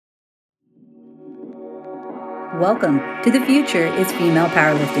Welcome to The Future is Female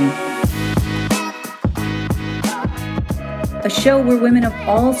Powerlifting, a show where women of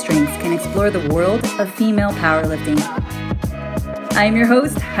all strengths can explore the world of female powerlifting. I am your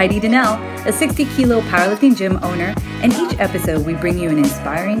host, Heidi Donnell, a 60-kilo powerlifting gym owner, and each episode we bring you an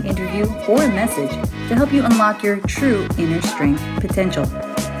inspiring interview or a message to help you unlock your true inner strength potential.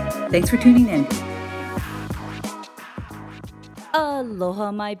 Thanks for tuning in.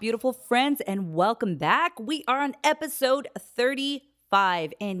 Aloha, my beautiful friends, and welcome back. We are on episode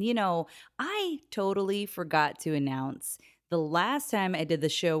 35, and I totally forgot to announce the last time I did the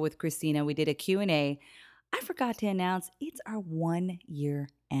show with Christina, we did a Q&A. I forgot to announce it's our 1 year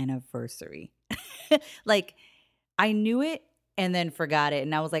anniversary. I knew it and then forgot it.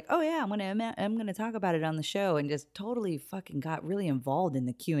 And I was like, oh yeah, I'm gonna talk about it on the show, and just totally fucking got really involved in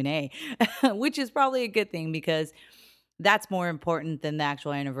the Q&A, which is probably a good thing because that's more important than the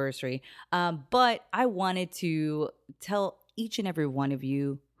actual anniversary. But I wanted to tell each and every one of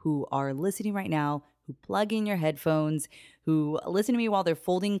you who are listening right now, who plug in your headphones, who listen to me while they're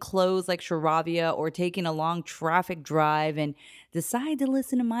folding clothes like Sharavia or taking a long traffic drive and decide to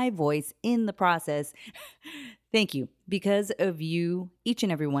listen to my voice in the process. Thank you. Because of you, each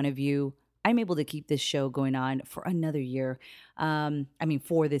and every one of you, I'm able to keep this show going on for another year.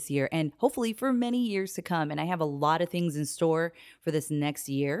 For this year and hopefully for many years to come. And I have a lot of things in store for this next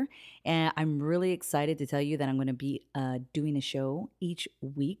year. And I'm really excited to tell you that I'm going to be doing a show each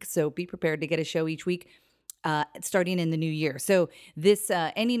week. So be prepared to get a show each week. Starting in the new year. So this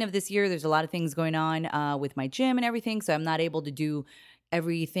ending of this year, there's a lot of things going on with my gym and everything. So I'm not able to do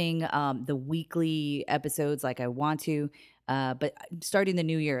everything, the weekly episodes like I want to. But starting the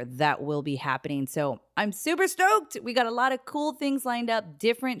new year, that will be happening. So I'm super stoked. We got a lot of cool things lined up,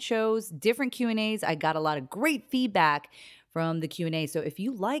 different shows, different Q&As. I got a lot of great feedback from the Q&A. So if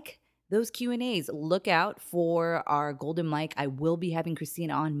you like those Q&As, look out for our Golden Mic. I will be having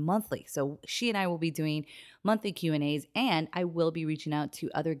Christina on monthly. So she and I will be doing monthly Q&As, and I will be reaching out to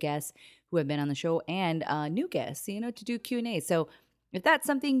other guests who have been on the show and new guests, to do Q&As. So if that's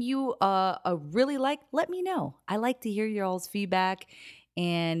something you really like, let me know. I like to hear your all's feedback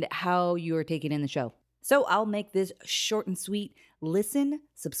and how you are taking in the show. So I'll make this short and sweet. Listen,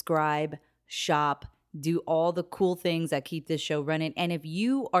 subscribe, shop, do all the cool things that keep this show running. And if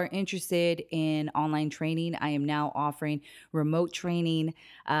you are interested in online training, I am now offering remote training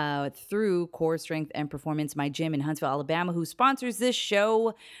through Core Strength and Performance, my gym in Huntsville, Alabama, who sponsors this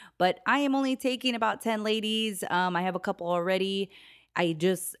show. But I am only taking about 10 ladies. I have a couple already. I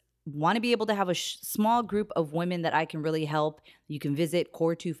just want to be able to have a small group of women that I can really help. You can visit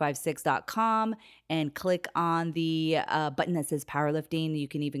core256.com and click on the button that says powerlifting. You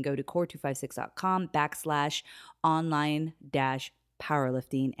can even go to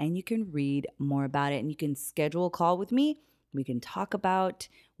core256.com/online-powerlifting, and you can read more about it, and you can schedule a call with me. We can talk about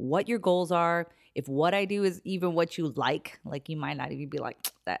what your goals are. If what I do is even what you like you might not even be like,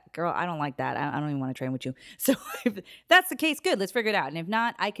 that girl, I don't like that. I don't even want to train with you. So if that's the case, good, let's figure it out. And if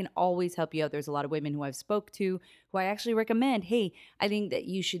not, I can always help you out. There's a lot of women who I've spoke to who I actually recommend, hey, I think that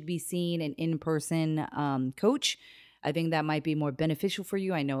you should be seeing an in-person coach. I think that might be more beneficial for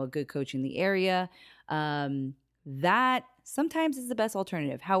you. I know a good coach in the area. That sometimes is the best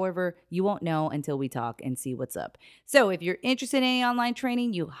alternative. However, you won't know until we talk and see what's up. So if you're interested in any online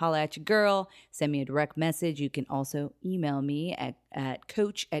training, you holla at your girl, send me a direct message. You can also email me at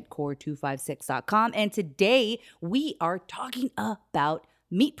coach@core256.com. And today we are talking about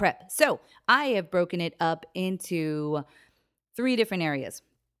meet prep. So I have broken it up into 3 different areas.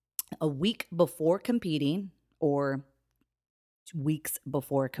 A week before competing, or weeks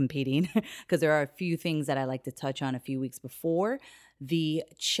before competing, because there are a few things that I like to touch on a few weeks before. The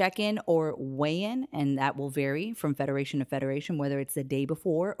check-in or weigh-in, and that will vary from federation to federation, whether it's the day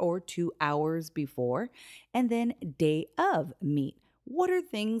before or 2 hours before, and then day of meet. What are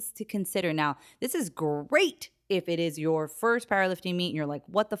things to consider? Now, this is great if it is your first powerlifting meet and you're like,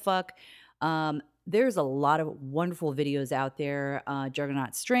 what the fuck? There's a lot of wonderful videos out there,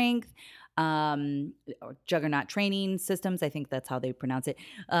 Juggernaut Strength, or Juggernaut Training Systems, I think that's how they pronounce it.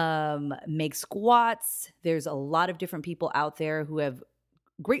 Make Squats. There's a lot of different people out there who have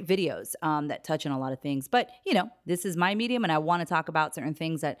great videos that touch on a lot of things. But, this is my medium, and I want to talk about certain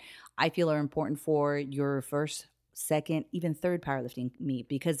things that I feel are important for your first, second, even third powerlifting meet,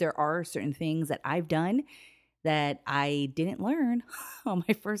 because there are certain things that I've done that I didn't learn on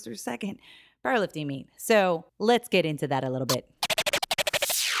my first or second powerlifting meet. So let's get into that a little bit.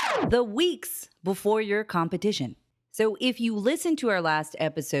 The weeks before your competition. So if you listened to our last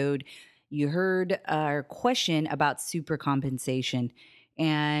episode, you heard our question about super compensation.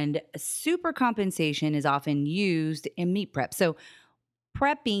 And super compensation is often used in meat prep. So,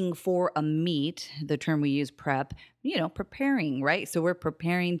 prepping for a meat, the term we use prep, preparing, right? So, we're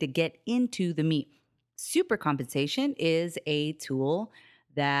preparing to get into the meat. Super compensation is a tool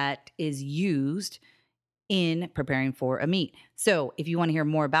that is used in preparing for a meet. So, if you want to hear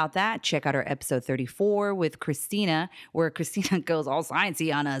more about that, check out our episode 34 with Christina, where Christina goes all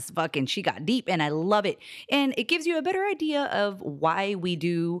sciencey on us. Fucking, she got deep, and I love it. And it gives you a better idea of why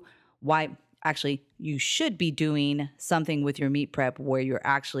actually you should be doing something with your meat prep where you're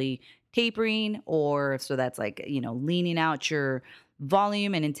actually tapering, or so that's like, leaning out your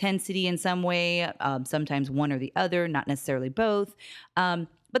volume and intensity in some way, sometimes one or the other, not necessarily both.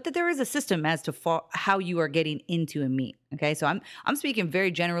 But that there is a system as to how you are getting into a meet. Okay, so I'm speaking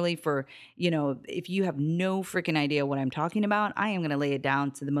very generally for, if you have no freaking idea what I'm talking about, I am going to lay it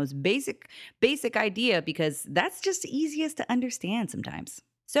down to the most basic idea, because that's just easiest to understand sometimes.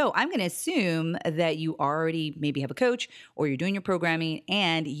 So I'm going to assume that you already maybe have a coach, or you're doing your programming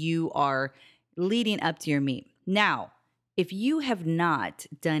and you are leading up to your meet. Now, if you have not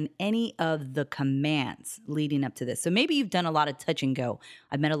done any of the commands leading up to this, so maybe you've done a lot of touch and go.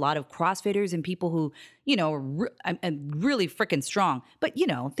 I've met a lot of CrossFitters and people who, are really freaking strong, but,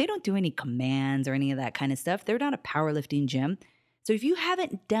 they don't do any commands or any of that kind of stuff. They're not a powerlifting gym. So if you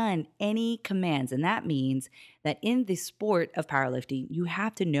haven't done any commands, and that means that in the sport of powerlifting, you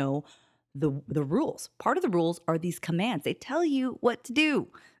have to know the rules. Part of the rules are these commands. They tell you what to do.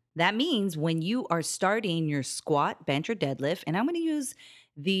 That means when you are starting your squat, bench, or deadlift, and I'm going to use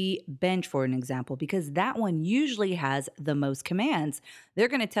the bench for an example because that one usually has the most commands. They're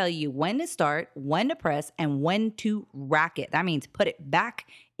going to tell you when to start, when to press, and when to rack it. That means put it back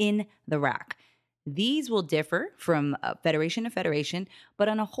in the rack. These will differ from federation to federation, but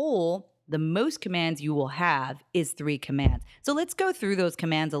on a whole, the most commands you will have is 3 commands. So let's go through those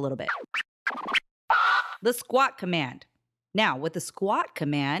commands a little bit. The squat command. Now, with the squat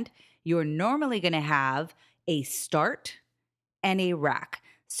command, you're normally going to have a start and a rack.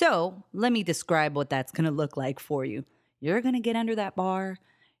 So let me describe what that's going to look like for you. You're going to get under that bar.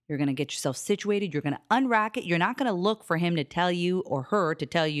 You're going to get yourself situated. You're going to unrack it. You're not going to look for him to tell you or her to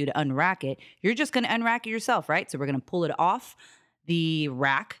tell you to unrack it. You're just going to unrack it yourself, right? So we're going to pull it off the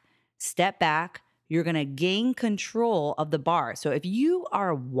rack, step back. You're going to gain control of the bar. So if you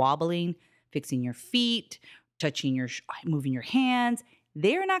are wobbling, fixing your feet, touching moving your hands,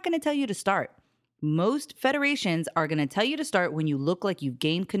 they're not going to tell you to start. Most federations are going to tell you to start when you look like you've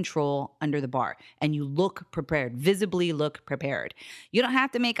gained control under the bar and you look prepared, visibly look prepared. You don't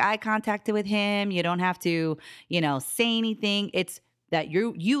have to make eye contact with him. You don't have to, say anything. It's that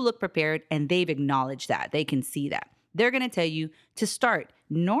you look prepared and they've acknowledged that. They can see that. They're going to tell you to start.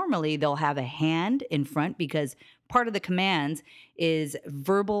 Normally, they'll have a hand in front because part of the commands is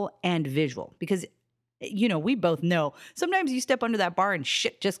verbal and visual, because we both know sometimes you step under that bar and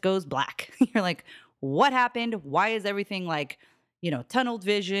shit just goes black. You're like, what happened? Why is everything like, tunneled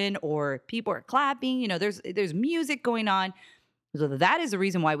vision, or people are clapping? There's music going on. So that is the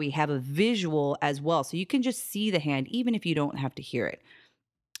reason why we have a visual as well. So you can just see the hand, even if you don't have to hear it.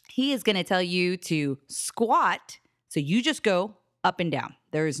 He is going to tell you to squat. So you just go up and down.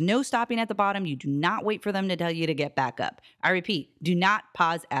 There is no stopping at the bottom. You do not wait for them to tell you to get back up. I repeat, do not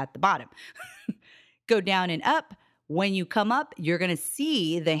pause at the bottom. Go down and up. When you come up, you're going to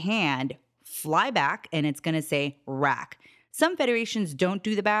see the hand fly back and it's going to say rack. Some federations don't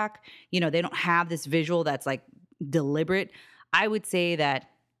do the back. They don't have this visual that's like deliberate. I would say that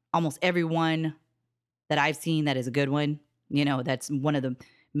almost everyone that I've seen that is a good one, that's one of the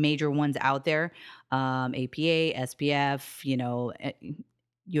major ones out there. APA, SPF,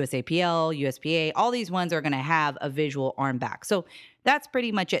 USAPL, USPA, all these ones are going to have a visual arm back. So that's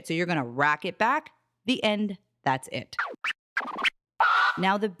pretty much it. So you're going to rack it back. The end, that's it.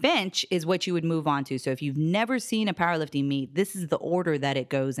 Now, the bench is what you would move on to. So if you've never seen a powerlifting meet, this is the order that it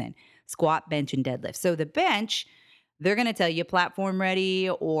goes in: squat, bench, and deadlift. So the bench, they're going to tell you platform ready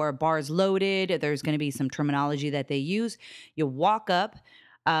or bars loaded. There's going to be some terminology that they use. You walk up.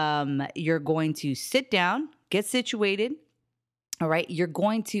 You're going to sit down, get situated. All right, you're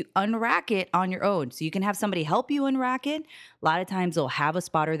going to unrack it on your own. So you can have somebody help you unrack it. A lot of times they'll have a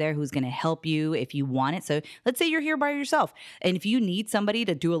spotter there who's going to help you if you want it. So let's say you're here by yourself, and if you need somebody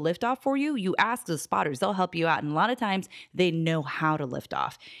to do a lift off for you, you ask the spotters, they'll help you out. And a lot of times they know how to lift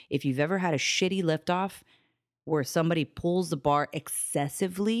off. If you've ever had a shitty lift off where somebody pulls the bar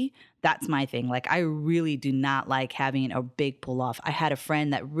excessively, that's my thing. Like, I really do not like having a big pull off. I had a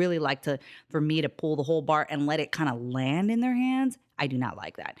friend that really liked for me to pull the whole bar and let it kind of land in their hands. I do not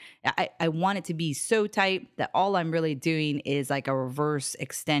like that. I want it to be so tight that all I'm really doing is like a reverse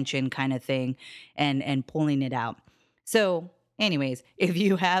extension kind of thing and pulling it out. So, anyways, if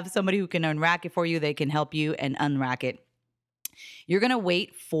you have somebody who can unrack it for you, they can help you and unrack it. You're going to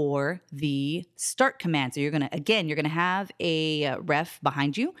wait for the start command. So you're going to have a ref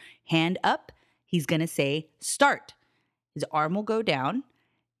behind you, hand up. He's going to say start. His arm will go down.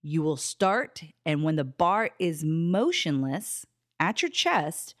 You will start. And when the bar is motionless at your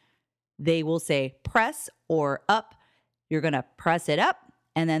chest, they will say press or up. You're going to press it up,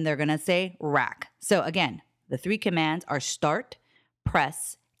 and then they're going to say rack. So again, the three commands are start,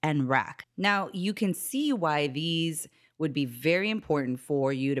 press, and rack. Now, you can see why these would be very important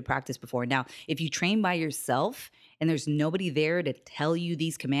for you to practice before. Now, if you train by yourself and there's nobody there to tell you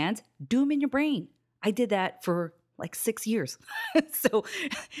these commands, do them in your brain. I did that for like 6 years. So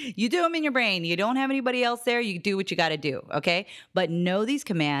you do them in your brain. You don't have anybody else there. You do what you got to do. Okay. But know these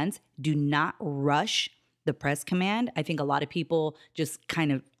commands. Do not rush the press command. I think a lot of people just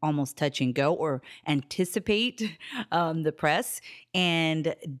kind of almost touch and go or anticipate the press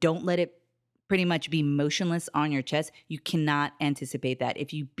and don't let it pretty much be motionless on your chest. You cannot anticipate that.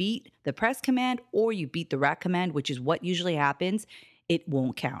 If you beat the press command or you beat the rack command, which is what usually happens, it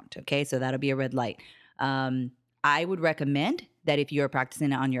won't count. Okay. So that'll be a red light. I would recommend that if you're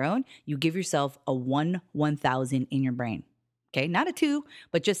practicing it on your own, you give yourself a 1/1000 in your brain. Okay, not a 2,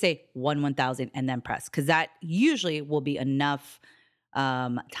 but just say 1/1000 and then press, because that usually will be enough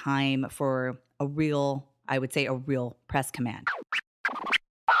time for I would say a real press command.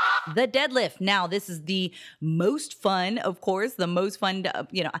 The deadlift. Now, this is the most fun, of course, the most fun,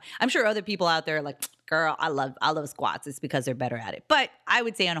 I'm sure other people out there are like, girl, I love squats. It's because they're better at it. But I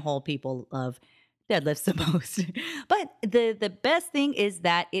would say on a whole, people love deadlifts the most. But the best thing is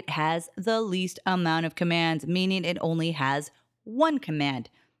that it has the least amount of commands, meaning it only has one command.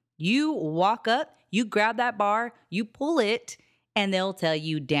 You walk up, you grab that bar, you pull it, and they'll tell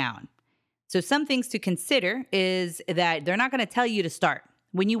you down. So some things to consider is that they're not going to tell you to start.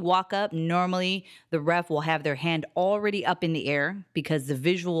 When you walk up, normally the ref will have their hand already up in the air because the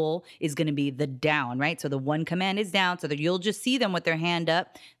visual is going to be the down, right? So the one command is down, so that you'll just see them with their hand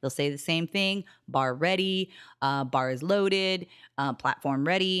up. They'll say the same thing: bar ready, bar is loaded, platform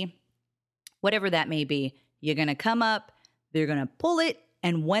ready, whatever that may be. You're going to come up, they're going to pull it,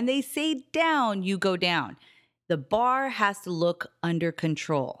 and when they say down, you go down. The bar has to look under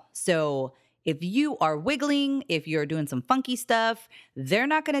control. So if you are wiggling, if you're doing some funky stuff, they're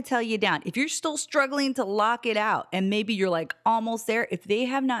not going to tell you down. If you're still struggling to lock it out and maybe you're like almost there, if they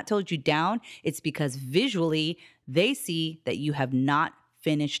have not told you down, it's because visually they see that you have not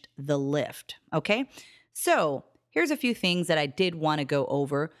finished the lift. Okay. So here's a few things that I did want to go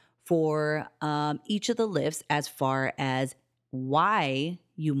over for each of the lifts as far as why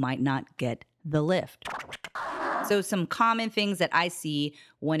you might not get the lift. So some common things that I see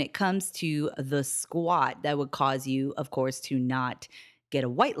when it comes to the squat that would cause you, of course, to not get a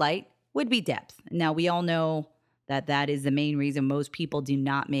white light would be depth. Now, we all know that that is the main reason most people do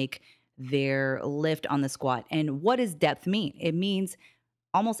not make their lift on the squat. And what does depth mean? It means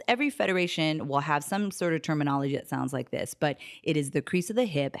almost every federation will have some sort of terminology that sounds like this, but it is the crease of the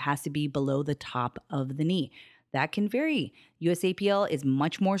hip has to be below the top of the knee. That can vary. USAPL is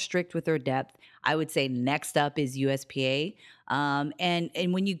much more strict with their depth. I would say next up is USPA.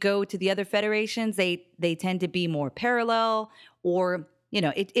 And when you go to the other federations, they tend to be more parallel, or,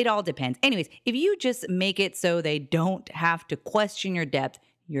 it all depends. Anyways, if you just make it so they don't have to question your depth,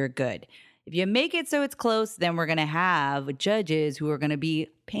 you're good. If you make it so it's close, then we're going to have judges who are going to be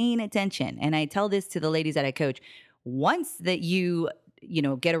paying attention. And I tell this to the ladies that I coach. Once that you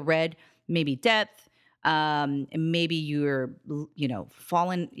get a red, maybe depth, maybe you're,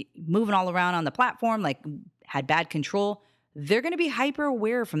 moving all around on the platform, like had bad control, they're going to be hyper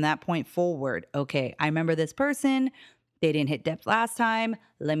aware from that point forward. Okay, I remember this person, they didn't hit depth last time.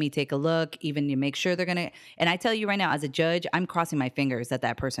 Let me take a look, even to make sure they're going to, and I tell you right now, as a judge, I'm crossing my fingers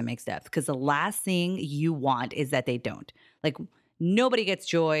that person makes depth, because the last thing you want is that they don't. Like, nobody gets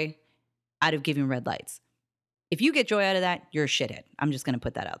joy out of giving red lights. If you get joy out of that, you're a shithead. I'm just going to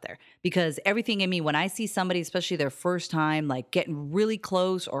put that out there, because everything in me, when I see somebody, especially their first time, like getting really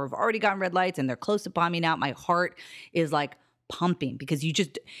close or have already gotten red lights and they're close to bombing out, my heart is like pumping, because you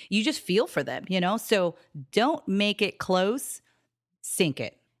just feel for them, So don't make it close, sink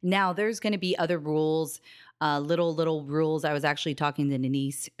it. Now, there's going to be other rules, little rules. I was actually talking to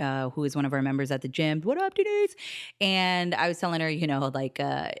Denise, who is one of our members at the gym. What up, Denise? And I was telling her,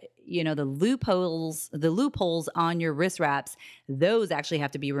 the loopholes on your wrist wraps, those actually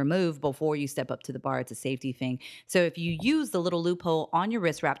have to be removed before you step up to the bar. It's a safety thing. So if you use the little loophole on your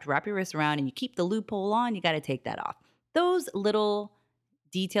wrist wrap to wrap your wrist around and you keep the loophole on, you got to take that off. Those little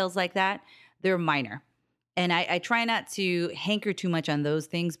details like that, they're minor. And I try not to hanker too much on those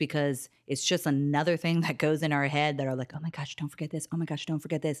things because it's just another thing that goes in our head that are like, oh my gosh, don't forget this. Oh my gosh, don't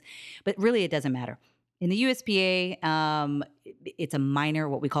forget this. But really, it doesn't matter. In the USPA, it's a minor,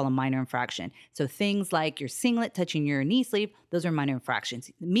 what we call a minor infraction. So things like your singlet touching your knee sleeve, those are minor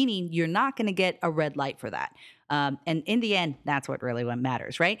infractions, meaning you're not going to get a red light for that. And in the end, that's what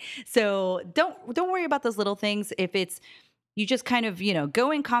matters, right? So don't worry about those little things. If it's you just kind of,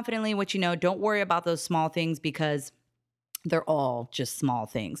 go in confidently in what you know. Don't worry about those small things because they're all just small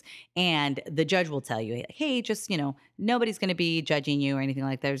things. And the judge will tell you, hey, just, nobody's going to be judging you or anything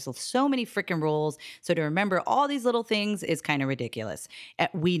like that. There's so many freaking rules. So to remember all these little things is kind of ridiculous.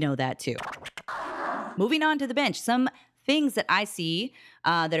 We know that too. Moving on to the bench, some things that I see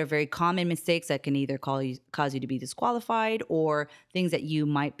that are very common mistakes that can either cause you to be disqualified or things that you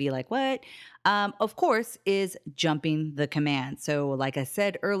might be like, what? Of course, is jumping the command. So like I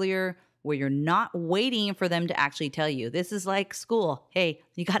said earlier, where you're not waiting for them to actually tell you. This is like school. Hey,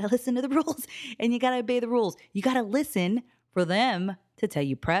 you got to listen to the rules and you got to obey the rules. You got to listen for them to tell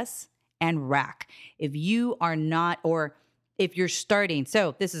you press and rack. If you are not, or if you're starting.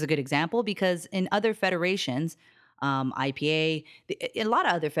 So this is a good example because in other federations, IPA, a lot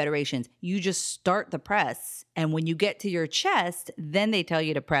of other federations, you just start the press. And when you get to your chest, then they tell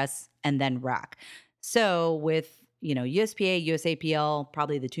you to press and then rack. So with, USPA, USAPL,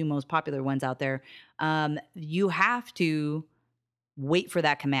 probably the two most popular ones out there, you have to wait for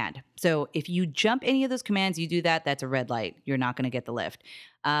that command. So if you jump any of those commands, you do that, that's a red light. You're not going to get the lift.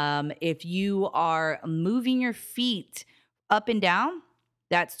 If you are moving your feet up and down,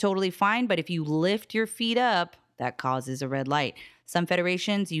 that's totally fine. But if you lift your feet up, that causes a red light. Some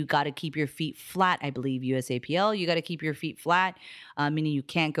federations, you got to keep your feet flat. I believe USAPL, you got to keep your feet flat, meaning you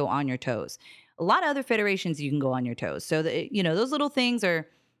can't go on your toes. A lot of other federations, you can go on your toes. So, those little things are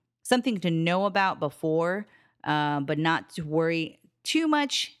something to know about before, but not to worry too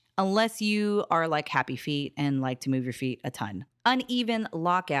much unless you are like happy feet and like to move your feet a ton. Uneven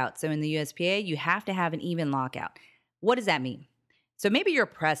lockout. So in the USPA, you have to have an even lockout. What does that mean? So maybe you're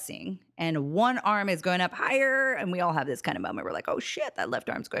pressing and one arm is going up higher and we all have this kind of moment. We're like, oh shit, that left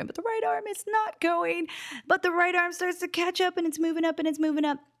arm's going, but the right arm is not going. But the right arm starts to catch up and it's moving up and it's moving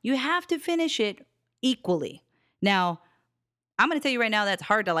up. You have to finish it equally. Now, I'm going to tell you right now, that's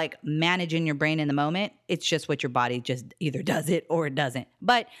hard to like manage in your brain in the moment. It's just what your body just either does it or it doesn't.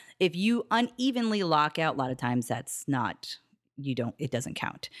 But if you unevenly lock out, a lot of times it doesn't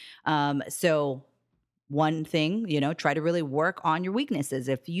count. So one thing, try to really work on your weaknesses.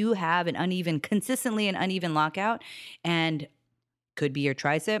 If you have consistently an uneven lockout, and could be your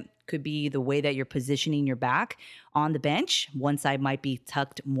tricep, could be the way that you're positioning your back on the bench. One side might be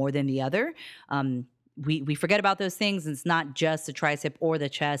tucked more than the other. We forget about those things. It's not just the tricep or the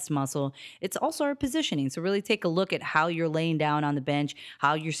chest muscle. It's also our positioning. So really take a look at how you're laying down on the bench,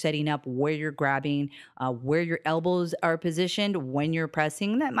 how you're setting up, where you're grabbing, where your elbows are positioned when you're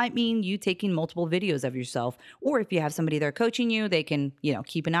pressing. That might mean you taking multiple videos of yourself. Or if you have somebody there coaching you, they can,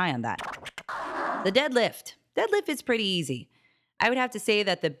 keep an eye on that. The deadlift. Deadlift is pretty easy. I would have to say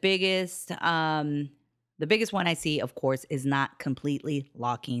that the biggest one I see, of course, is not completely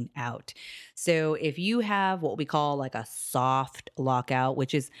locking out. So if you have what we call like a soft lockout,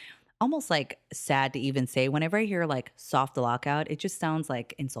 which is almost like sad to even say, whenever I hear like soft lockout, it just sounds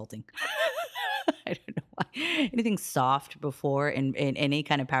like insulting. I don't know why. Anything soft before in any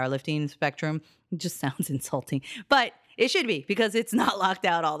kind of powerlifting spectrum just sounds insulting. But it should be because it's not locked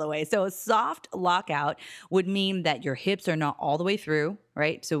out all the way. So a soft lockout would mean that your hips are not all the way through,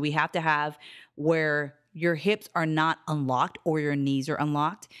 right? So we have to have where your hips are not unlocked or your knees are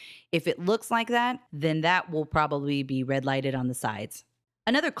unlocked. If it looks like that, then that will probably be red lighted on the sides.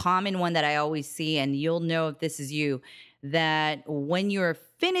 Another common one that I always see, and you'll know if this is you, that when you're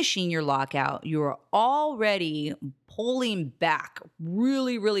finishing your lockout, you're already pulling back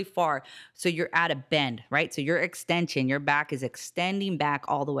really, really far. So you're at a bend, right? So your extension, your back is extending back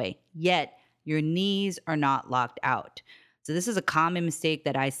all the way, yet your knees are not locked out. So this is a common mistake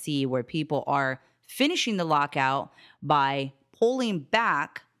that I see where people are finishing the lockout by pulling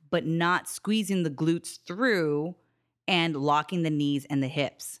back, but not squeezing the glutes through and locking the knees and the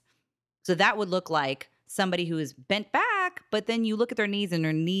hips. So that would look like somebody who is bent back, but then you look at their knees and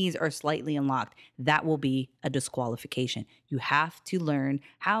their knees are slightly unlocked. That will be a disqualification. You have to learn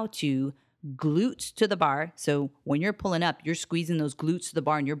how to glutes to the bar. So when you're pulling up, you're squeezing those glutes to the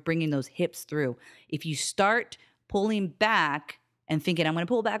bar and you're bringing those hips through. If you start pulling back and thinking, I'm going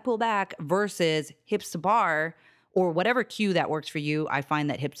to pull back versus hips to bar or whatever cue that works for you, I find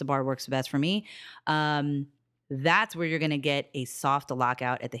that hips to bar works best for me. That's where you're going to get a soft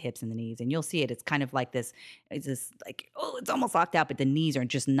lockout at the hips and the knees. And you'll see it. It's kind of like this, it's this like, oh, it's almost locked out, but the knees are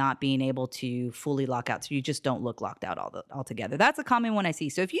just not being able to fully lock out. So you just don't look locked out altogether. That's a common one I see.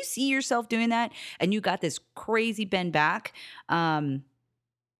 So if you see yourself doing that and you got this crazy bend back,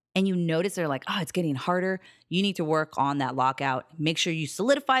 and you notice they're like, oh, it's getting harder, you need to work on that lockout. Make sure you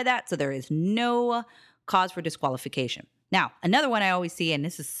solidify that so there is no cause for disqualification. Now, another one I always see,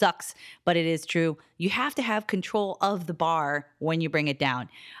 and sucks, but it is true, you have to have control of the bar when you bring it down.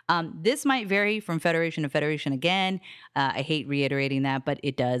 This might vary from federation to federation again. I hate reiterating that, but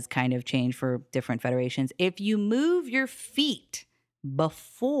it does kind of change for different federations. If you move your feet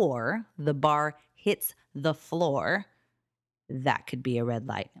before the bar hits the floor, that could be a red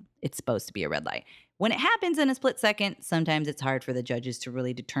light. It's supposed to be a red light. When it happens in a split second, sometimes it's hard for the judges to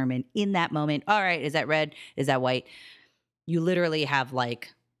really determine in that moment, all right, is that red? Is that white? You literally have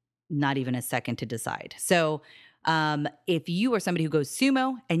like not even a second to decide. So if you are somebody who goes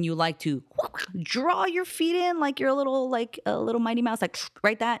sumo and you like to draw your feet in like you're a little Mighty Mouse, like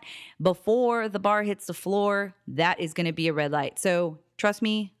right that before the bar hits the floor, that is going to be a red light. So trust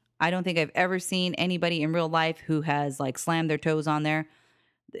me, I don't think I've ever seen anybody in real life who has like slammed their toes on there.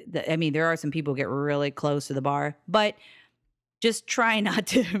 I mean, there are some people who get really close to the bar, but just try not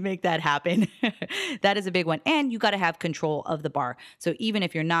to make that happen. That is a big one. And you got to have control of the bar. So even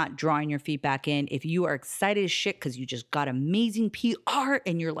if you're not drawing your feet back in, if you are excited as shit because you just got amazing PR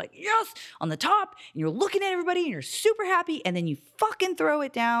and you're like, yes, on the top, and you're looking at everybody and you're super happy, and then you fucking throw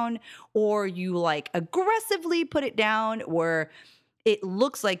it down, or you like aggressively put it down where it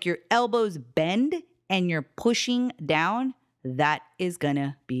looks like your elbows bend and you're pushing down, that is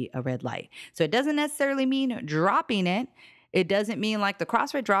gonna be a red light. So it doesn't necessarily mean dropping it. It doesn't mean like the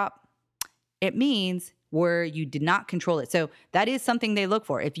CrossFit drop. It means where you did not control it. So that is something they look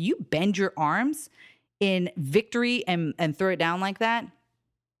for. If you bend your arms in victory and throw it down like that,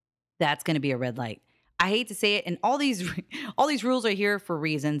 that's going to be a red light. I hate to say it, and all these rules are here for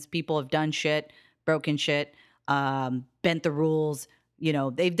reasons. People have done shit, broken shit, bent the rules. You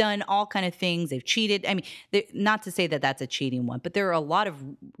know, they've done all kind of things. They've cheated. I mean, not to say that that's a cheating one, but there are a lot of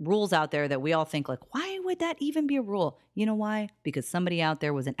rules out there that we all think like, why would that even be a rule? You know why? Because somebody out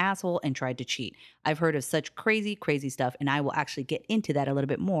there was an asshole and tried to cheat. I've heard of such crazy, crazy stuff, and I will actually get into that a little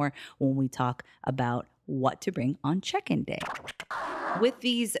bit more when we talk about what to bring on check-in day. With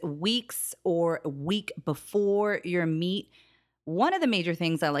these weeks or week before your meet, one of the major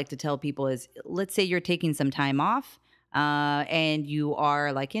things I like to tell people is, let's say you're taking some time off, and you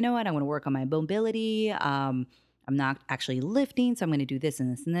are like, you know what, I want to work on my mobility. I'm not actually lifting, so I'm going to do this and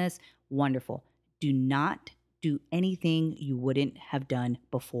this and this. Wonderful. Do not do anything you wouldn't have done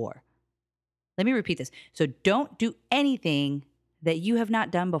before. Let me repeat this. So don't do anything that you have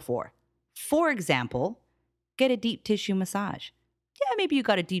not done before. For example, get a deep tissue massage. Yeah, maybe you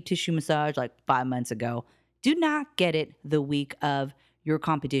got a deep tissue massage like 5 months ago. Do not get it the week of your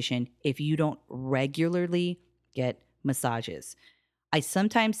competition if you don't regularly get massages. I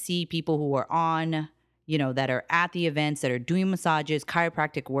sometimes see people who are on, that are at the events that are doing massages,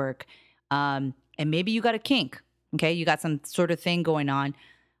 chiropractic work, and maybe you got a kink, okay? You got some sort of thing going on.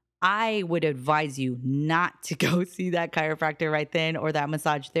 I would advise you not to go see that chiropractor right then or that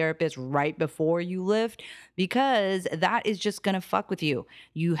massage therapist right before you lift, because that is just going to fuck with you.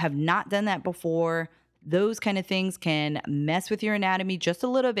 You have not done that before. Those kind of things can mess with your anatomy just a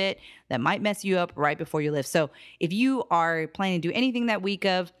little bit. That might mess you up right before you lift. So if you are planning to do anything that week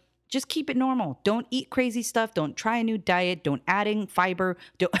of, just keep it normal. Don't eat crazy stuff. Don't try a new diet. Don't add in fiber.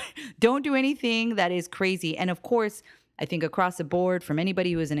 Don't do anything that is crazy. And of course, I think across the board, from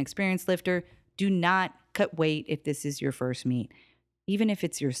anybody who is an experienced lifter, do not cut weight if this is your first meet, even if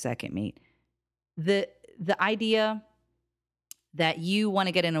it's your second meet. The idea that you want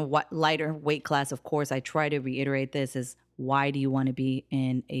to get in a lighter weight class, of course, I try to reiterate this, is why do you want to be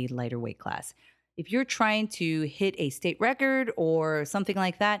in a lighter weight class? If you're trying to hit a state record or something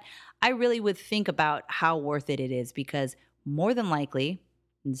like that, I really would think about how worth it is, because more than likely,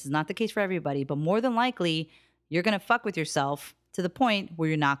 and this is not the case for everybody, but more than likely, you're going to fuck with yourself to the point where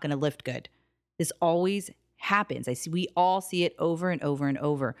you're not going to lift good. This always happens. We all see it over and over and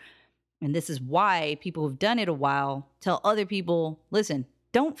over. And this is why people who've done it a while tell other people, listen,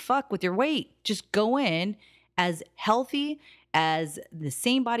 don't fuck with your weight. Just go in as healthy as the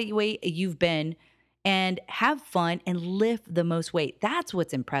same body weight you've been and have fun and lift the most weight. That's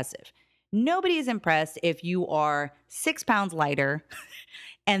what's impressive. Nobody is impressed if you are 6 pounds lighter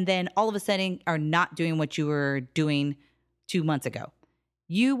and then all of a sudden are not doing what you were doing 2 months ago.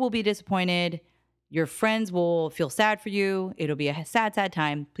 You will be disappointed. Your friends will feel sad for you. It'll be a sad, sad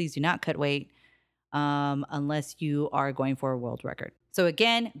time. Please do not cut weight unless you are going for a world record. So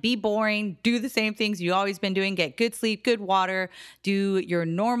again, be boring, do the same things you always been doing, get good sleep, good water, do your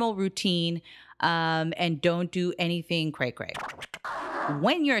normal routine, and don't do anything cray cray.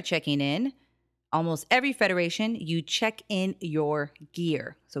 When you're checking in, almost every federation, you check in your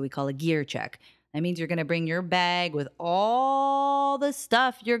gear. So we call a gear check. That means you're going to bring your bag with all the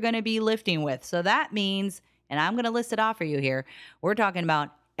stuff you're going to be lifting with. So that means, and I'm going to list it off for you here, we're talking about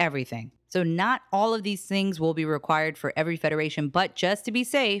everything. So not all of these things will be required for every federation, but just to be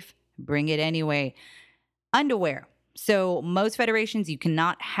safe, bring it anyway. Underwear. So most federations, you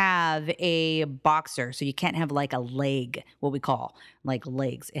cannot have a boxer. So you can't have like a leg, what we call like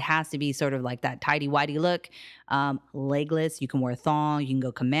legs. It has to be sort of like that tighty-whitey look. Legless, you can wear a thong. You can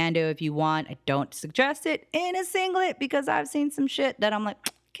go commando if you want. I don't suggest it in a singlet because I've seen some shit that I'm like,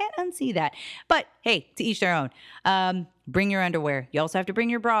 can't unsee that. But hey, to each their own. Bring your underwear. You also have to bring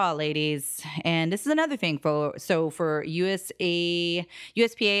your bra, ladies. And this is another thing for USPA,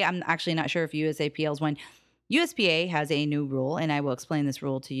 I'm actually not sure if USAPL is one. USPA has a new rule, and I will explain this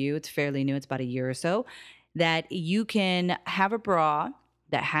rule to you. It's fairly new. It's about a year or so, that you can have a bra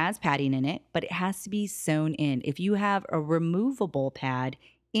that has padding in it, but it has to be sewn in. If you have a removable pad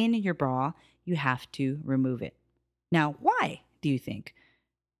in your bra, you have to remove it. Now, why do you think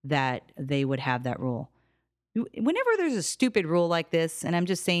that they would have that rule? Whenever there's a stupid rule like this, and I'm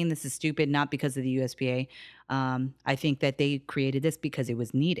just saying this is stupid, not because of the USPA, I think that they created this because it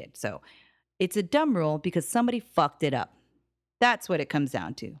was needed. So it's a dumb rule because somebody fucked it up. That's what it comes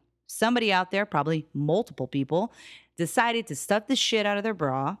down to. Somebody out there, probably multiple people, decided to stuff the shit out of their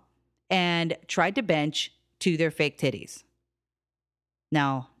bra and tried to bench to their fake titties.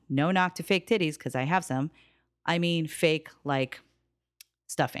 Now, no knock to fake titties because I have some. I mean fake like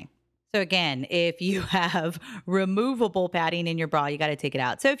stuffing. So again, if you have removable padding in your bra, you got to take it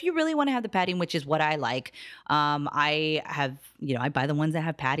out. So if you really want to have the padding, which is what I like, I have, I buy the ones that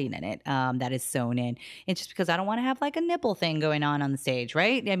have padding in it, that is sewn in. It's just because I don't want to have like a nipple thing going on the stage,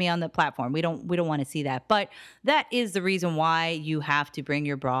 right? I mean, on the platform, we don't want to see that. But that is the reason why you have to bring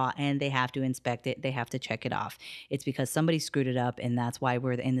your bra and they have to inspect it. They have to check it off. It's because somebody screwed it up, and that's why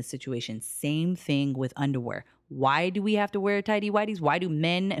we're in this situation. Same thing with underwear. Why do we have to wear tighty whities? Why do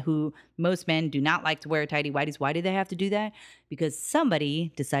most men do not like to wear tighty whities? Why do they have to do that? Because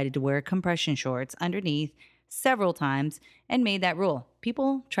somebody decided to wear compression shorts underneath several times and made that rule.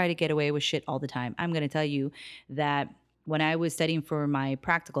 People try to get away with shit all the time. I'm going to tell you that when I was studying for my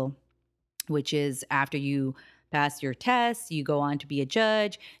practical, which is after you pass your tests, you go on to be a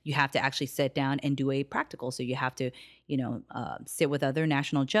judge, you have to actually sit down and do a practical. So you have to, sit with other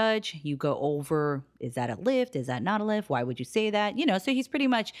national judge. You go over, is that a lift? Is that not a lift? Why would you say that? So he's pretty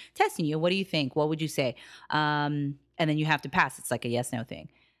much testing you. What do you think? What would you say? And then you have to pass. It's like a yes, no thing.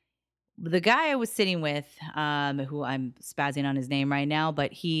 The guy I was sitting with, who I'm spazzing on his name right now,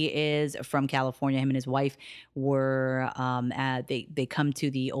 but he is from California. Him and his wife were, they come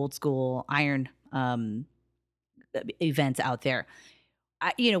to the old school iron events out there.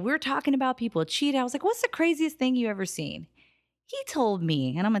 We were talking about people cheat. I was like, what's the craziest thing you ever seen? He told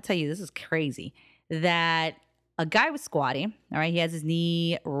me, and I'm going to tell you, this is crazy, that a guy was squatting. All right. He has his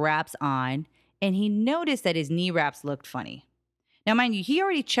knee wraps on, and he noticed that his knee wraps looked funny. Now, mind you, he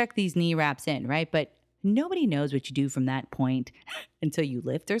already checked these knee wraps in, right? But nobody knows what you do from that point until you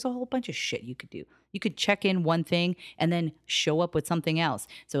lift. There's a whole bunch of shit you could do. You could check in one thing and then show up with something else.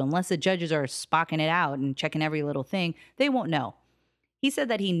 So unless the judges are spocking it out and checking every little thing, they won't know. He said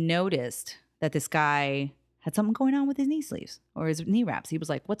that he noticed that this guy had something going on with his knee sleeves or his knee wraps. He was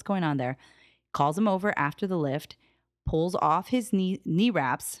like, what's going on there? Calls him over after the lift, pulls off his knee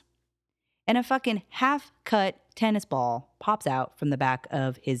wraps, and a fucking half-cut tennis ball pops out from the back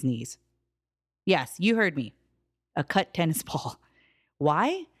of his knees. Yes, you heard me. A cut tennis ball.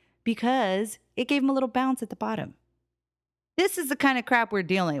 Why? Because it gave him a little bounce at the bottom. This is the kind of crap we're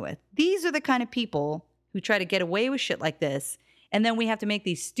dealing with. These are the kind of people who try to get away with shit like this, and then we have to make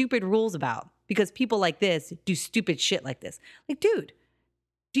these stupid rules about because people like this do stupid shit like this. Like, dude,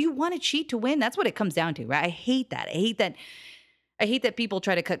 do you want to cheat to win? That's what it comes down to, right? I hate that. I hate that people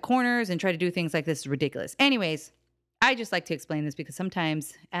try to cut corners and try to do things like this. Is ridiculous. Anyways, I just like to explain this because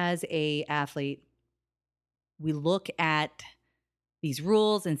sometimes as a athlete, we look at these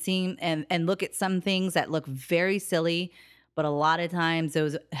rules and look at some things that look very silly, but a lot of times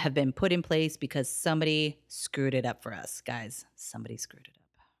those have been put in place because somebody screwed it up for us. Guys, somebody screwed it up.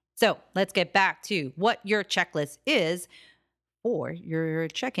 So let's get back to what your checklist is for your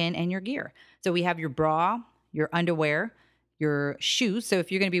check-in and your gear. So we have your bra, your underwear, your shoes. So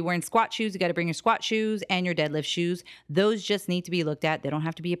if you're going to be wearing squat shoes, you got to bring your squat shoes and your deadlift shoes. Those just need to be looked at. They don't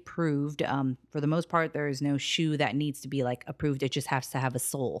have to be approved. For the most part, there is no shoe that needs to be like approved. It just has to have a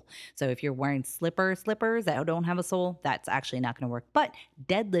sole. So if you're wearing slippers that don't have a sole, that's actually not going to work. But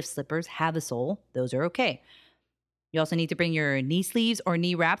deadlift slippers have a sole. Those are okay. You also need to bring your knee sleeves or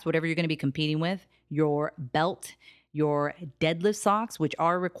knee wraps, whatever you're going to be competing with, your belt, your deadlift socks, which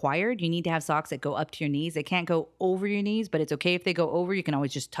are required. You need to have socks that go up to your knees. They can't go over your knees, but it's okay if they go over. You can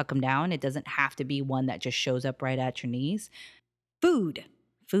always just tuck them down. It doesn't have to be one that just shows up right at your knees. Food.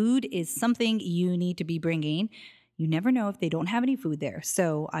 Food is something you need to be bringing. You never know if they don't have any food there.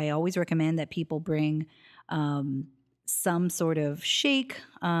 So I always recommend that people bring some sort of shake.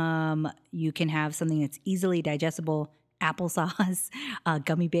 You can have something that's easily digestible, applesauce,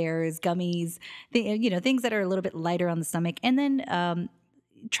 gummy bears, gummies, things that are a little bit lighter on the stomach. And then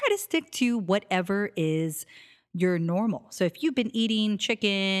try to stick to whatever is your normal. So if you've been eating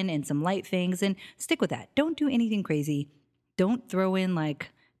chicken and some light things, then stick with that. Don't do anything crazy. Don't throw in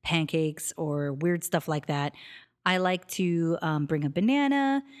like pancakes or weird stuff like that. I like to bring a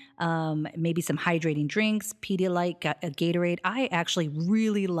banana, maybe some hydrating drinks, Pedialyte, a Gatorade. I actually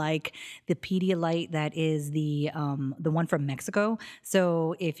really like the Pedialyte that is the one from Mexico.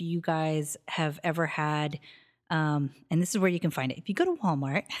 So if you guys have ever had, and this is where you can find it. If you go to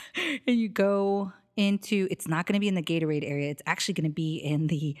Walmart and you go into, it's not going to be in the Gatorade area. It's actually going to be in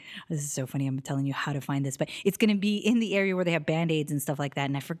this is so funny. I'm telling you how to find this, but it's going to be in the area where they have Band-Aids and stuff like that.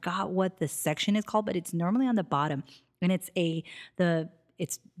 And I forgot what the section is called, but it's normally on the bottom, and it's the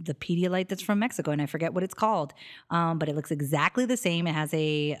Pedialyte that's from Mexico, and I forget what it's called, but it looks exactly the same. It has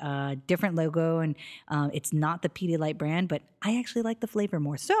a different logo, and it's not the Pedialyte brand, but I actually like the flavor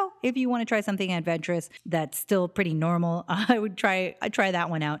more. So if you want to try something adventurous that's still pretty normal, I'd try that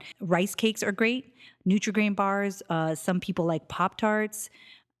one out. Rice cakes are great. Nutri-Grain bars. Some people like Pop-Tarts.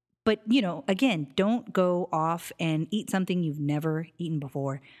 But, again, don't go off and eat something you've never eaten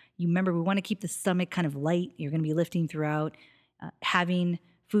before. You remember, we want to keep the stomach kind of light. You're going to be lifting throughout. Having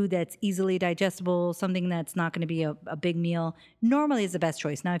food that's easily digestible, something that's not going to be a big meal, normally is the best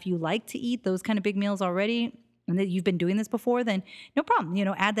choice. Now, if you like to eat those kind of big meals already and that you've been doing this before, then no problem,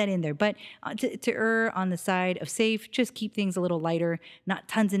 add that in there. But to err on the side of safe, just keep things a little lighter, not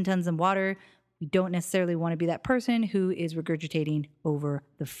tons and tons of water. We don't necessarily want to be that person who is regurgitating over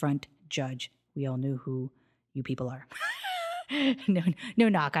the front judge. We all know who you people are. No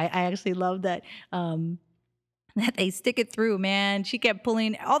knock. I actually love that that they stick it through, man. She kept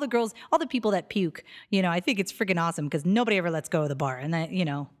pulling all the girls, all the people that puke. I think it's freaking awesome because nobody ever lets go of the bar. And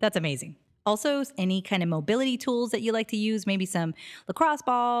that's amazing. Also, any kind of mobility tools that you like to use, maybe some lacrosse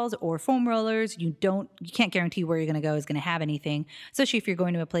balls or foam rollers. You can't guarantee where you're going to go is going to have anything, especially if you're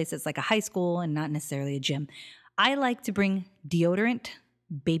going to a place that's like a high school and not necessarily a gym. I like to bring deodorant,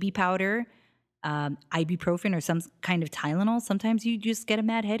 baby powder, ibuprofen, or some kind of Tylenol. Sometimes you just get a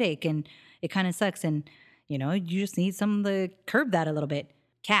mad headache and it kind of sucks. And, you just need something to curb that a little bit.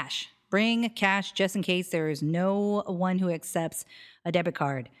 Cash. Bring cash just in case there is no one who accepts a debit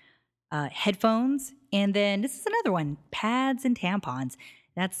card. Headphones, and then this is another one, pads and tampons.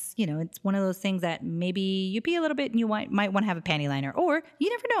 That's, it's one of those things that maybe you pee a little bit and you might want to have a panty liner, or you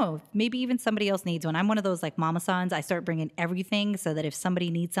never know, maybe even somebody else needs one. I'm one of those like mama sans. I start bringing everything so that if somebody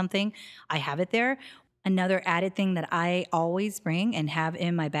needs something, I have it there. Another added thing that I always bring and have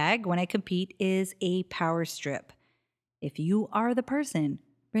in my bag when I compete is a power strip. If you are the person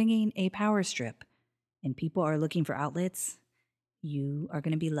bringing a power strip and people are looking for outlets, you are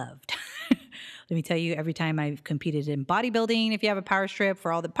going to be loved. Let me tell you, every time I've competed in bodybuilding, if you have a power strip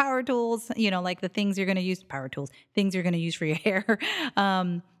for all the power tools, like the things you're going to use, power tools, things you're going to use for your hair,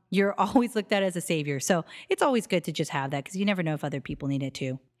 you're always looked at as a savior. So it's always good to just have that because you never know if other people need it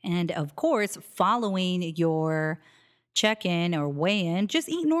too. And of course, following your check-in or weigh-in, just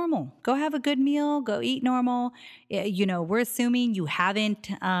eat normal. Go have a good meal. Go eat normal. We're assuming you haven't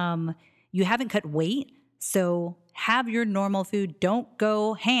cut weight. So have your normal food. Don't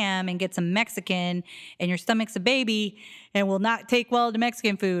go ham and get some Mexican and your stomach's a baby and will not take well to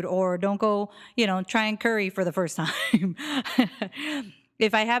Mexican food, or don't go, try and curry for the first time.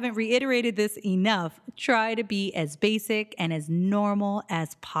 If I haven't reiterated this enough, try to be as basic and as normal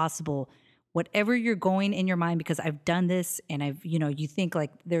as possible. Whatever you're going in your mind, because I've done this and you think like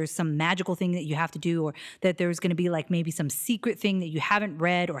there's some magical thing that you have to do, or that there's going to be like maybe some secret thing that you haven't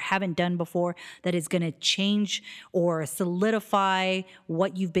read or haven't done before that is going to change or solidify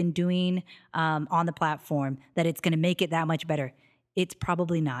what you've been doing on the platform, that it's going to make it that much better. it's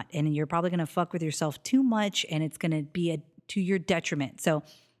probably not. And you're probably going to fuck with yourself too much and it's going to be to your detriment. So,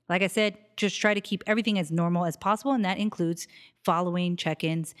 like I said, just try to keep everything as normal as possible. And that includes following check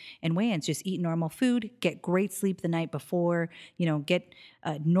ins and weigh ins. Just eat normal food, get great sleep the night before, get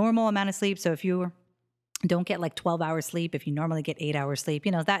a normal amount of sleep. So if you don't get like 12 hours sleep, if you normally get 8 hours sleep,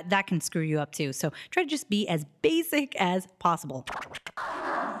 that can screw you up too. So try to just be as basic as possible.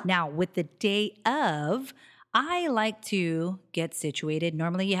 Now, with the day of, I like to get situated.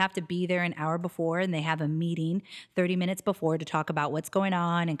 Normally, you have to be there an hour before, and they have a meeting 30 minutes before to talk about what's going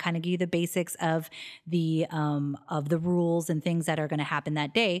on and kind of give you the basics of the rules and things that are going to happen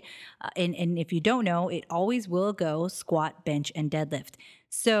that day. And if you don't know, it always will go squat, bench, and deadlift.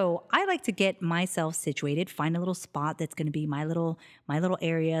 So I like to get myself situated, find a little spot that's going to be my little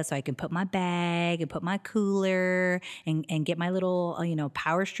area, so I can put my bag and put my cooler and get my little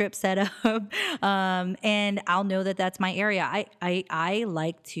power strip set up, and I'll know that that's my area. I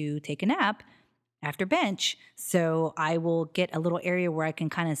like to take a nap after bench, so I will get a little area where I can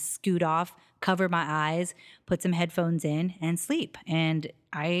kind of scoot off, cover my eyes, put some headphones in, and sleep. And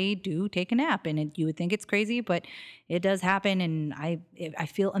I do take a nap, and you would think it's crazy, but it does happen, and I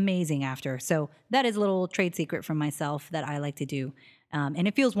feel amazing after. So that is a little trade secret from myself that I like to do, and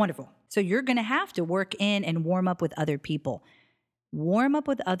it feels wonderful. So you're going to have to work in and warm up with other people. Warm up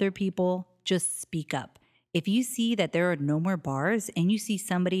with other people, just speak up. If you see that there are no more bars and you see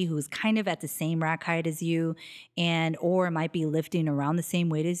somebody who's kind of at the same rack height as you or might be lifting around the same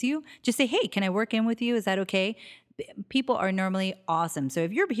weight as you, just say, hey, can I work in with you? Is that okay? People are normally awesome. So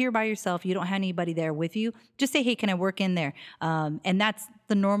if you're here by yourself, you don't have anybody there with you, just say, hey, can I work in there? And that's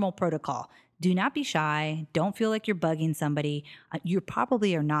the normal protocol. Do not be shy. Don't feel like you're bugging somebody. You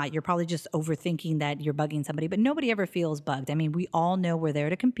probably are not. You're probably just overthinking that you're bugging somebody, but nobody ever feels bugged. I mean, we all know we're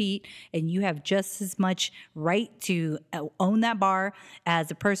there to compete, and you have just as much right to own that bar as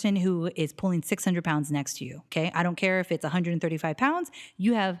a person who is pulling 600 pounds next to you, okay? I don't care if it's 135 pounds.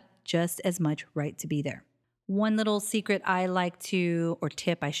 You have just as much right to be there. One little secret I like to, or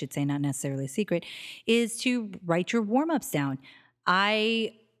tip, I should say, not necessarily a secret, is to write your warm-ups down.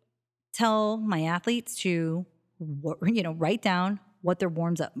 I tell my athletes to, write down what their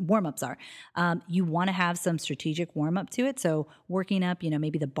warm-ups are. You want to have some strategic warm-up to it. So working up,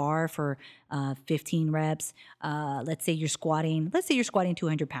 maybe the bar for 15 reps. Let's say you're squatting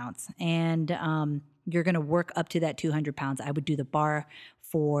 200 pounds, and you're going to work up to that 200 pounds. I would do the bar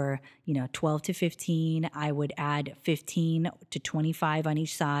for 12 to 15. I would add 15 to 25 on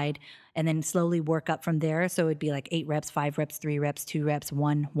each side, and then slowly work up from there. So it'd be like 8 reps, 5 reps, 3 reps, 2 reps,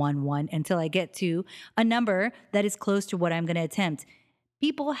 1, 1, 1, until I get to a number that is close to what I'm going to attempt.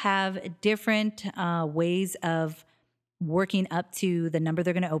 People have different ways of working up to the number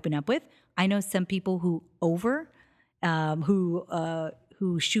they're going to open up with. I know some people who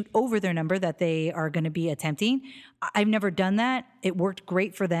shoot over their number that they are going to be attempting. I've never done that. It worked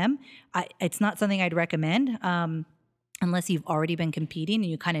great for them. It's not something I'd recommend unless you've already been competing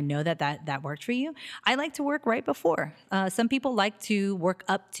and you kind of know that worked for you. I like to work right before. Some people like to work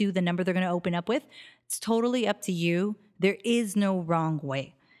up to the number they're going to open up with. It's totally up to you. There is no wrong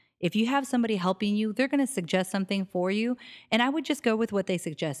way. If you have somebody helping you, they're going to suggest something for you, and I would just go with what they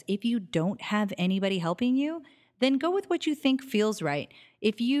suggest. If you don't have anybody helping you, then go with what you think feels right.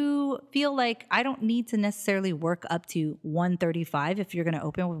 If you feel like I don't need to necessarily work up to 135, if you're going to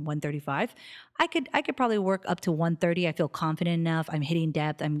open with 135, I could probably work up to 130. I feel confident enough. I'm hitting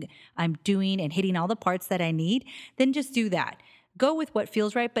depth. I'm doing and hitting all the parts that I need. Then just do that. Go with what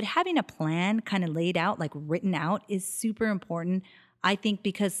feels right, but having a plan kind of laid out, like written out, is super important. I think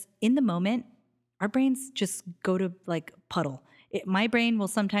because in the moment, our brains just go to like puddle. My brain will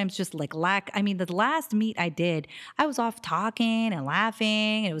sometimes just like lack. I mean, the last meet I did, I was off talking and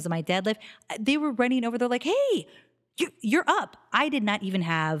laughing, and it was my deadlift. They were running over. They're like, "Hey, you're up." I didn't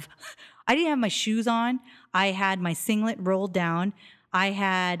have my shoes on. I had my singlet rolled down. I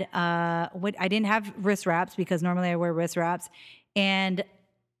had I didn't have wrist wraps because normally I wear wrist wraps, and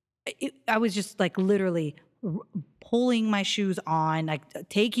I was just like literally pulling my shoes on, like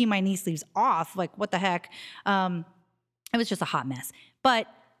taking my knee sleeves off. Like, what the heck? It was just a hot mess. But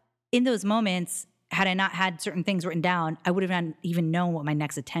in those moments, had I not had certain things written down, I would have not even known what my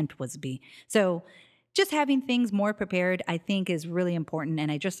next attempt was to be. So just having things more prepared, I think, is really important. And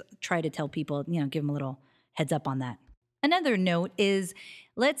I just try to tell people, give them a little heads up on that. Another note is,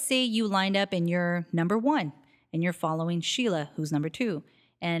 let's say you lined up and you're number 1 and you're following Sheila, who's number 2.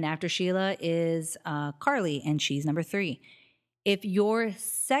 And after Sheila is Carly, and she's number 3. If your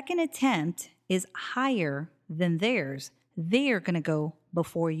second attempt is higher than theirs, they are going to go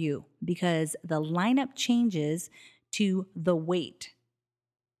before you because the lineup changes to the weight.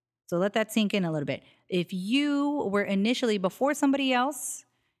 So let that sink in a little bit. If you were initially before somebody else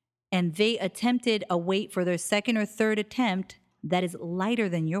and they attempted a weight for their second or third attempt that is lighter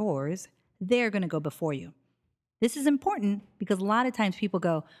than yours, they're going to go before you. This is important because a lot of times people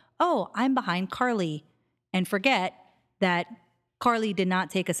go, oh, I'm behind Carly, and forget that Carly did not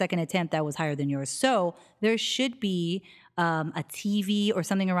take a second attempt that was higher than yours. So there should be a TV or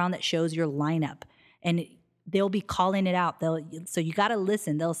something around that shows your lineup, and they'll be calling it out. So you got to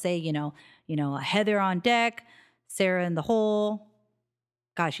listen. They'll say, Heather on deck, Sarah in the hole.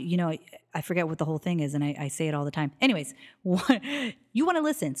 Gosh, I forget what the whole thing is, and I say it all the time. Anyways, you want to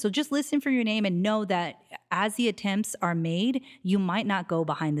listen. So just listen for your name and know that as the attempts are made, you might not go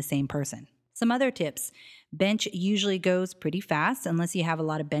behind the same person. Some other tips. Bench usually goes pretty fast unless you have a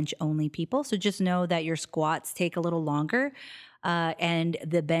lot of bench-only people. So just know that your squats take a little longer, and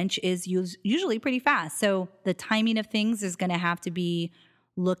the bench is usually pretty fast. So the timing of things is going to have to be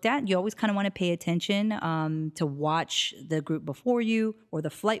looked at. You always kind of want to pay attention to watch the group before you or the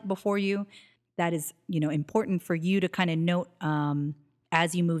flight before you. That is, important for you to kind of note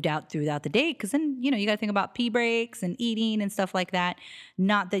as you moved out throughout the day, because then, you got to think about pee breaks and eating and stuff like that.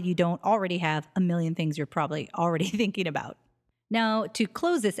 Not that you don't already have a million things you're probably already thinking about. Now, to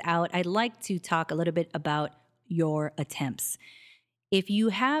close this out, I'd like to talk a little bit about your attempts. If you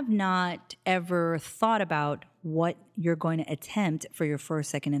have not ever thought about what you're going to attempt for your first,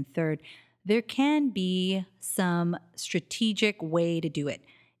 second, and third, there can be some strategic way to do it.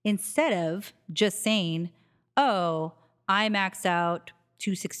 Instead of just saying, oh, I maxed out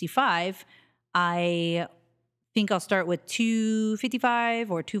 265, I think I'll start with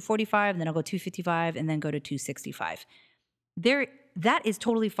 255 or 245, and then I'll go 255 and then go to 265. That is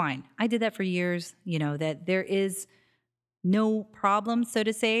totally fine. I did that for years, that there is no problem, so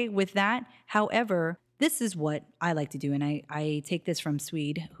to say, with that. However, this is what I like to do. And I take this from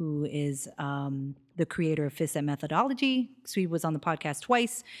Swede, who is the creator of Fist Set Methodology. Swede was on the podcast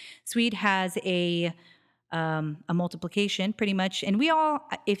twice. Swede has a multiplication pretty much. And we all,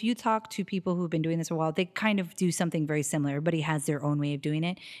 if you talk to people who've been doing this a while, they kind of do something very similar. Everybody has their own way of doing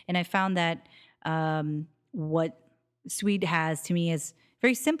it. And I found that what Swede has to me is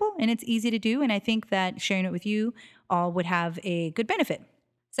very simple and it's easy to do. And I think that sharing it with you all would have a good benefit.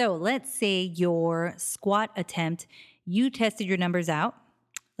 So let's say your squat attempt, you tested your numbers out,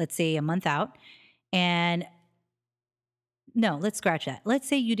 let's say a month out, and no, let's scratch that. Let's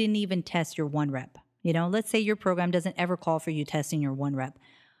say you didn't even test your 1 rep. Let's say your program doesn't ever call for you testing your 1 rep.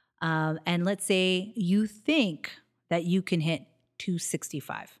 And let's say you think that you can hit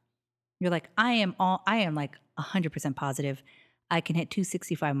 265. You're like, I am like 100% positive I can hit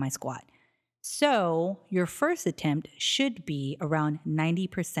 265 in my squat. So your first attempt should be around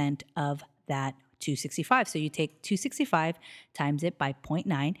 90% of that 265. So you take 265 times it by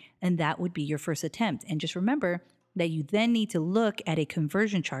 0.9, and that would be your first attempt. And just remember that you then need to look at a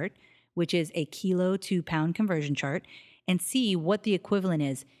conversion chart, which is a kilo to pound conversion chart, and see what the equivalent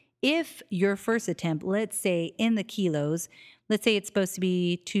is. If your first attempt, let's say in the kilos, let's say it's supposed to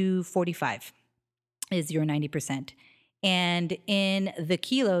be 245 is your 90%. And in the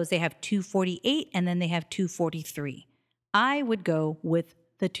kilos, they have 248 and then they have 243. I would go with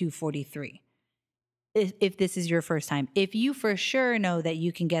the 243 if this is your first time. If you for sure know that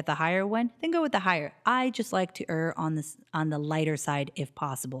you can get the higher one, then go with the higher. I just like to err on the lighter side if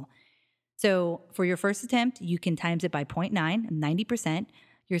possible. So for your first attempt, you can times it by 0.9, 90%.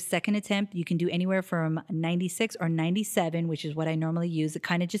 Your second attempt, you can do anywhere from 96 or 97, which is what I normally use. It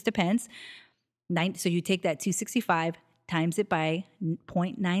kind of just depends. So you take that 265, times it by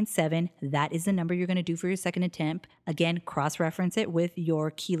 0.97. That is the number you're going to do for your second attempt. Again, cross-reference it with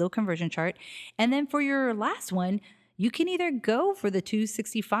your kilo conversion chart. And then for your last one, you can either go for the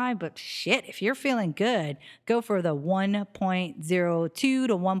 265, but shit, if you're feeling good, go for the 1.02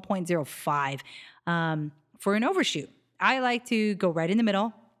 to 1.05 for an overshoot. I like to go right in the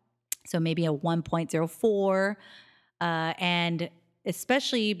middle. So maybe a 1.04. And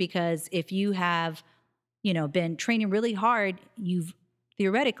especially because if you have, been training really hard, you've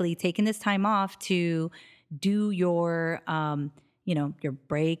theoretically taken this time off to do your, your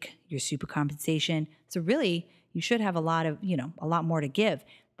break, your super compensation. So really, you should have a lot more to give.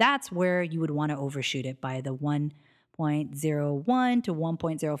 That's where you would want to overshoot it by the 1.01 to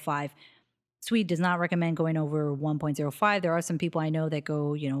 1.05. Swede does not recommend going over 1.05. There are some people I know that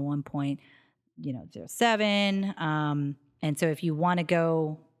go, 1.07. And so if you want to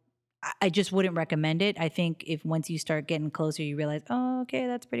go, I just wouldn't recommend it. I think if once you start getting closer, you realize, oh, okay,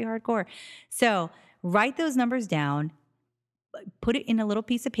 that's pretty hardcore. So write those numbers down. put it in a little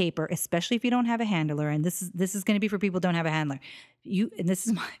piece of paper, especially if you don't have a handler. And this is going to be for people who don't have a handler. And this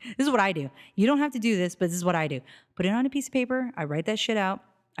is what I do. You don't have to do this, but this is what I do. Put it on a piece of paper. I write that shit out.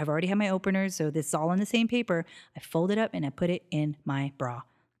 I've already had my openers, so this is all on the same paper. I fold it up and I put it in my bra.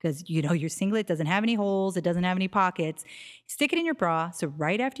 Because your singlet doesn't have any holes, it doesn't have any pockets. Stick it in your bra. So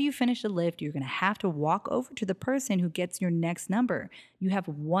right after you finish the lift, you're gonna have to walk over to the person who gets your next number. You have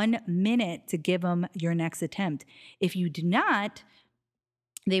 1 minute to give them your next attempt. If you do not,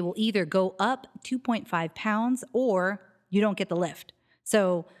 they will either go up 2.5 pounds or you don't get the lift.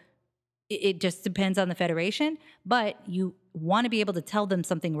 So it just depends on the federation, but you want to be able to tell them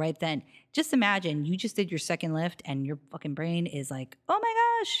something right then. Just imagine you just did your second lift and your fucking brain is like, oh my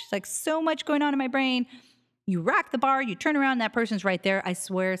gosh, it's like so much going on in my brain. You rack the bar, you turn around, that person's right there. I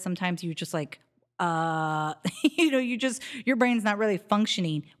swear sometimes you're just like, your brain's not really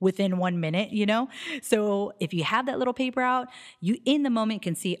functioning within 1 minute, So if you have that little paper out, you in the moment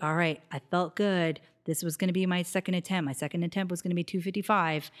can see, all right, I felt good. This was going to be my second attempt. My second attempt was going to be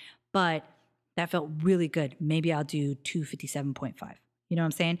 255, but that felt really good. Maybe I'll do 257.5. You know what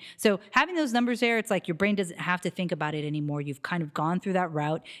I'm saying? So having those numbers there, it's like your brain doesn't have to think about it anymore. You've kind of gone through that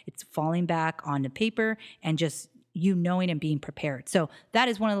route. It's falling back on the paper and just you knowing and being prepared. So that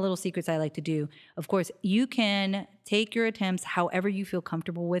is one of the little secrets I like to do. Of course, you can take your attempts however you feel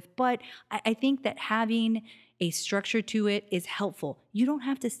comfortable with, but I think that having a structure to it is helpful. You don't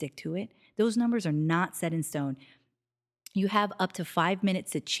have to stick to it. Those numbers are not set in stone. You have up to 5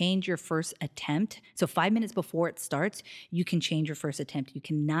 minutes to change your first attempt. So 5 minutes before it starts, you can change your first attempt. You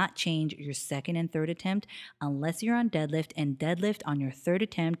cannot change your second and third attempt unless you're on deadlift. And deadlift on your third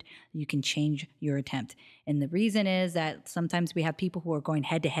attempt, you can change your attempt. And the reason is that sometimes we have people who are going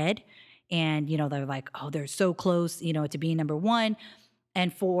head to head and, they're like, oh, they're so close, to being number one.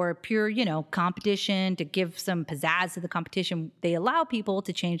 And for pure, competition, to give some pizzazz to the competition, they allow people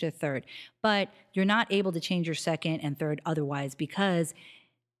to change their third. But you're not able to change your second and third otherwise because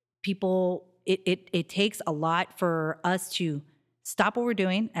it takes a lot for us to stop what we're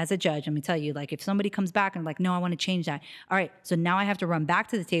doing as a judge. Let me tell you, like if somebody comes back and like, no, I want to change that. All right, so now I have to run back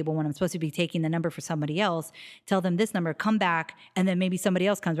to the table when I'm supposed to be taking the number for somebody else, tell them this number, come back, and then maybe somebody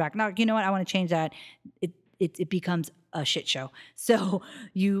else comes back. No, you know what? I want to change that. It becomes a shit show. So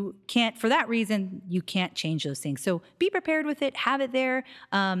you can't, for that reason, you can't change those things. So be prepared with it, have it there.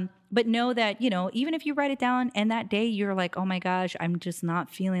 But know that, even if you write it down and that day you're like, oh my gosh, I'm just not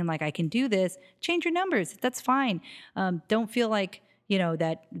feeling like I can do this, change your numbers. That's fine. Don't feel like,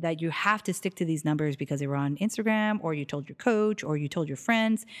 that you have to stick to these numbers because they were on Instagram or you told your coach or you told your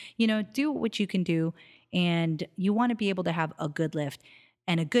friends. Do what you can do. And you want to be able to have a good lift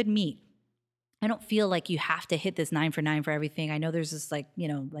and a good meet. I don't feel like you have to hit this 9 for 9 for everything. I know there's this like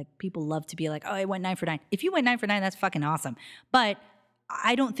people love to be like, oh, I went 9 for 9. If you went 9 for 9, that's fucking awesome. But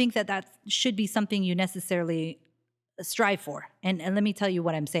I don't think that should be something you necessarily strive for. And let me tell you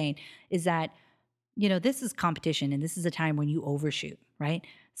what I'm saying is that, this is competition and this is a time when you overshoot, right?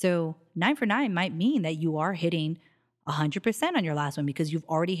 So 9 for 9 might mean that you are hitting 100% on your last one because you've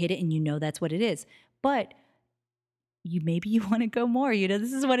already hit it and that's what it is. But maybe you want to go more.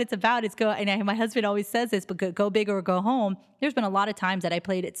 This is what it's about. It's go. And my husband always says this, but go big or go home. There's been a lot of times that I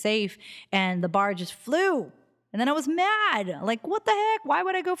played it safe and the bar just flew. And then I was mad. Like, what the heck? Why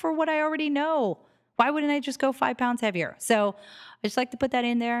would I go for what I already know? Why wouldn't I just go 5 pounds heavier? So I just like to put that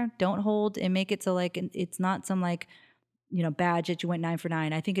in there. Don't hold and make it so like it's not some like, badge that you went 9 for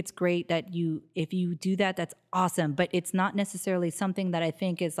 9. I think it's great that if you do that, that's awesome. But it's not necessarily something that I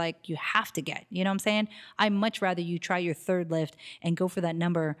think is like you have to get. You know what I'm saying? I'd much rather you try your third lift and go for that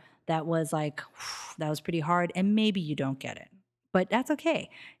number that was like, that was pretty hard. And maybe you don't get it. But that's okay.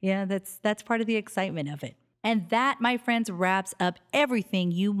 Yeah, that's part of the excitement of it. And that, my friends, wraps up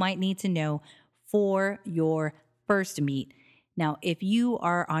everything you might need to know for your first meet. Now, if you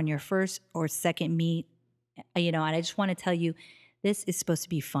are on your first or second meet, and I just want to tell you, this is supposed to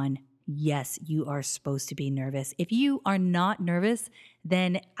be fun. Yes, you are supposed to be nervous. If you are not nervous,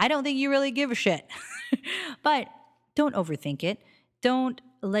 then I don't think you really give a shit. But don't overthink it. Don't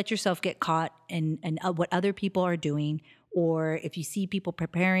let yourself get caught in what other people are doing, or if you see people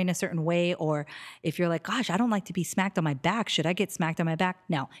preparing a certain way, or if you're like, gosh, I don't like to be smacked on my back. Should I get smacked on my back?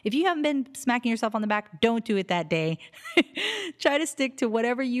 No. If you haven't been smacking yourself on the back, don't do it that day. Try to stick to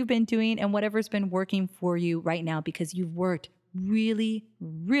whatever you've been doing and whatever's been working for you right now because you've worked really,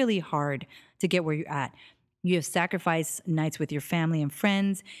 really hard to get where you're at. You have sacrificed nights with your family and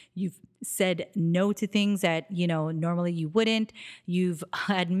friends. You've said no to things that, normally you wouldn't. You've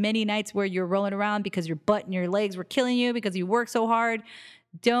had many nights where you're rolling around because your butt and your legs were killing you because you worked so hard.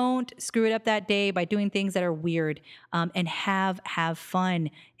 Don't screw it up that day by doing things that are weird, and have fun,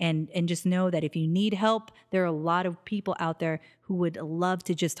 and just know that if you need help, there are a lot of people out there who would love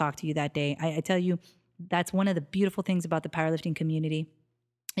to just talk to you that day. I tell you, that's one of the beautiful things about the powerlifting community.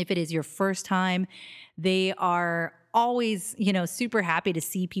 If it is your first time, they are always, super happy to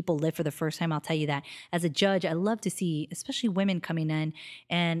see people lift for the first time. I'll tell you that. As a judge, I love to see, especially women coming in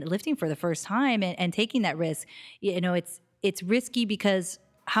and lifting for the first time and taking that risk. It's risky because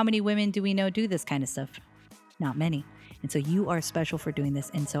how many women do we know do this kind of stuff? Not many. And so you are special for doing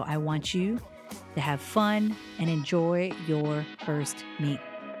this. And so I want you to have fun and enjoy your first meet.